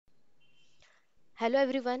Hello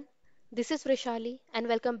everyone, this is Vrushali and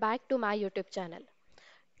welcome back to my YouTube channel.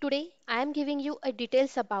 Today I am giving you a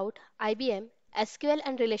details about IBM SQL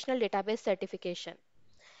and Relational Database Certification.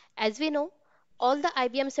 As we know, all the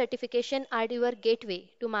IBM certification are your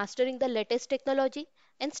gateway to mastering the latest technology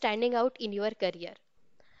and standing out in your career.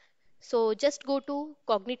 So just go to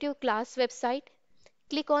Cognitive Class website,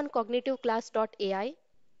 click on cognitiveclass.ai.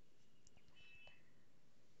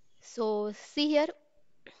 So see here,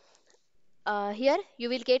 here you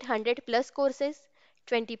will get 100 plus courses,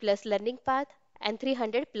 20 plus learning path and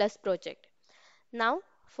 300 plus project. Now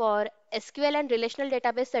for SQL and relational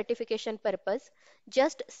database certification purpose,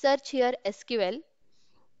 just search here SQL.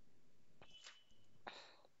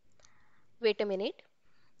 Wait a minute.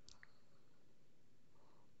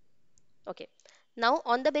 Okay. Now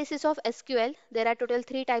on the basis of SQL, there are total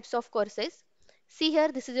three types of courses. See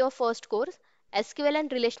here, this is your first course, SQL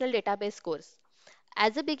and relational database course.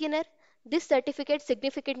 As a beginner, this certificate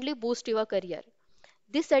significantly boosts your career.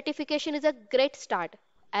 This certification is a great start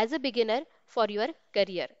as a beginner for your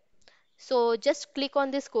career. So just click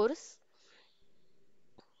on this course.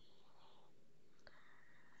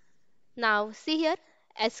 Now see here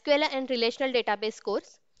SQL and relational database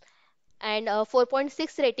course and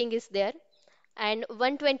 4.6 rating is there and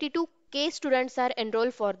 122K students are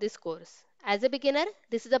enrolled for this course. As a beginner,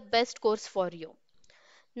 this is the best course for you.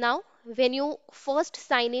 Now when you first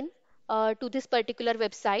sign in to this particular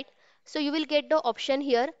website, so you will get the option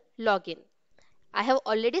here login. I have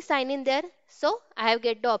already signed in there, so I have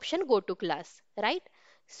get the option go to class, right?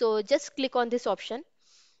 So just click on this option.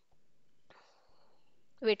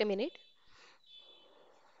 Wait a minute.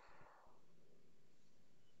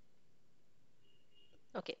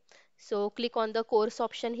 Okay. So click on the course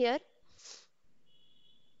option here.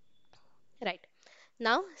 Right.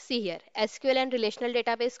 Now see here SQL and relational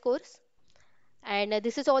database course. And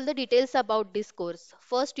this is all the details about this course.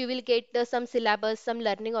 First you will get some syllabus, some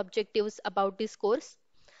learning objectives about this course.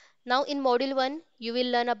 Now in module 1, you will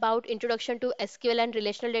learn about introduction to SQL and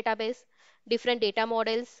relational database, different data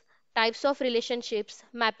models, types of relationships,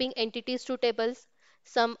 mapping entities to tables,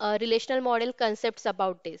 some relational model concepts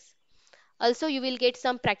about this. Also, you will get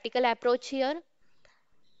some practical approach here.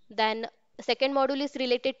 Then second module is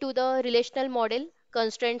related to the relational model,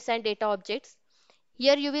 constraints and data objects.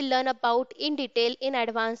 Here you will learn about in detail in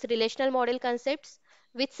advance relational model concepts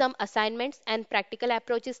with some assignments and practical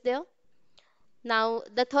approaches there. Now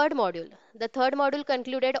the third module. The third module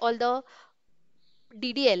concluded all the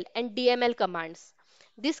DDL and DML commands.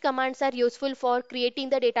 These commands are useful for creating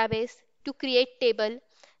the database, to create table,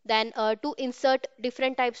 then to insert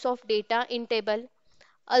different types of data in table.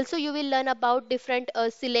 Also you will learn about different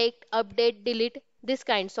select, update, delete, these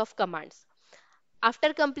kinds of commands.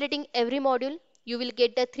 After completing every module, you will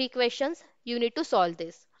get the three questions. You need to solve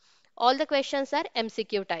this. All the questions are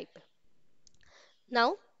MCQ type.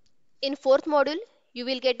 Now, in fourth module, you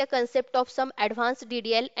will get the concept of some advanced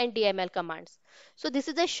DDL and DML commands. So this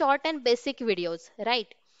is a short and basic videos,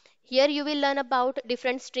 right? Here you will learn about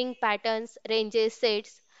different string patterns, ranges,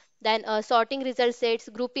 sets, then sorting result sets,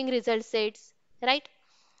 grouping result sets, right?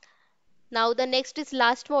 Now the next is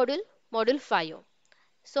last module, module 5.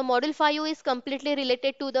 So module 5 is completely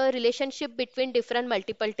related to the relationship between different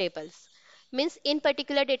multiple tables. Means in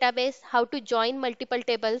particular database, how to join multiple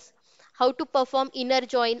tables, how to perform inner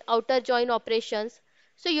join, outer join operations.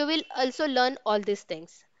 So you will also learn all these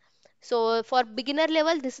things. So for beginner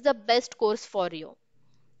level, this is the best course for you.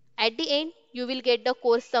 At the end, you will get the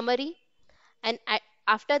course summary and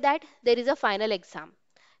after that there is a final exam.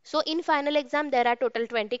 So in final exam there are total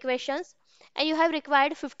 20 questions and you have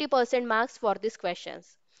required 50% marks for these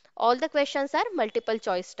questions. All the questions are multiple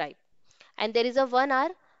choice type and there is a 1 hour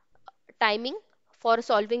timing for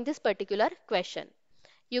solving this particular question.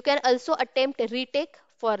 You can also attempt retake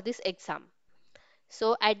for this exam.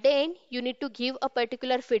 So at the end you need to give a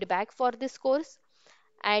particular feedback for this course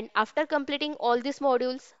and after completing all these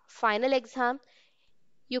modules final exam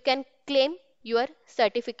you can claim your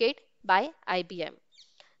certificate by IBM.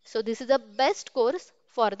 So this is the best course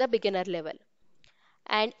for the beginner level.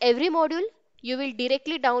 And every module you will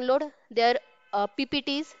directly download their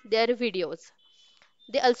PPTs, their videos.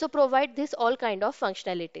 They also provide this all kind of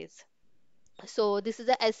functionalities. So this is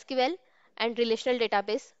the SQL and relational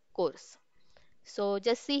database course. So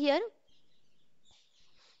just see here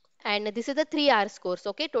and this is the 3 hours course.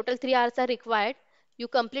 Okay, total 3 hours are required. You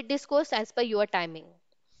complete this course as per your timing.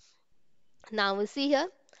 Now we see here,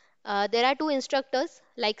 there are two instructors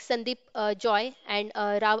like Sandeep Joy and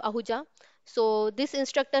Rav Ahuja. So these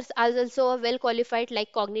instructors are also well qualified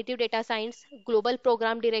like cognitive data science, global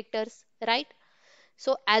program directors, right?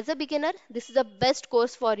 So as a beginner, this is the best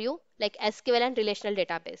course for you, like SQL and relational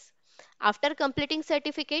database. After completing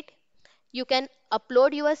certificate, you can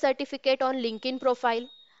upload your certificate on LinkedIn profile,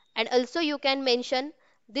 and also you can mention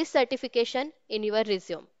this certification in your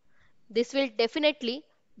resume. This will definitely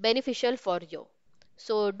beneficial for you.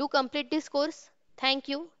 So do complete this course. Thank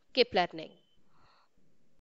you. Keep learning.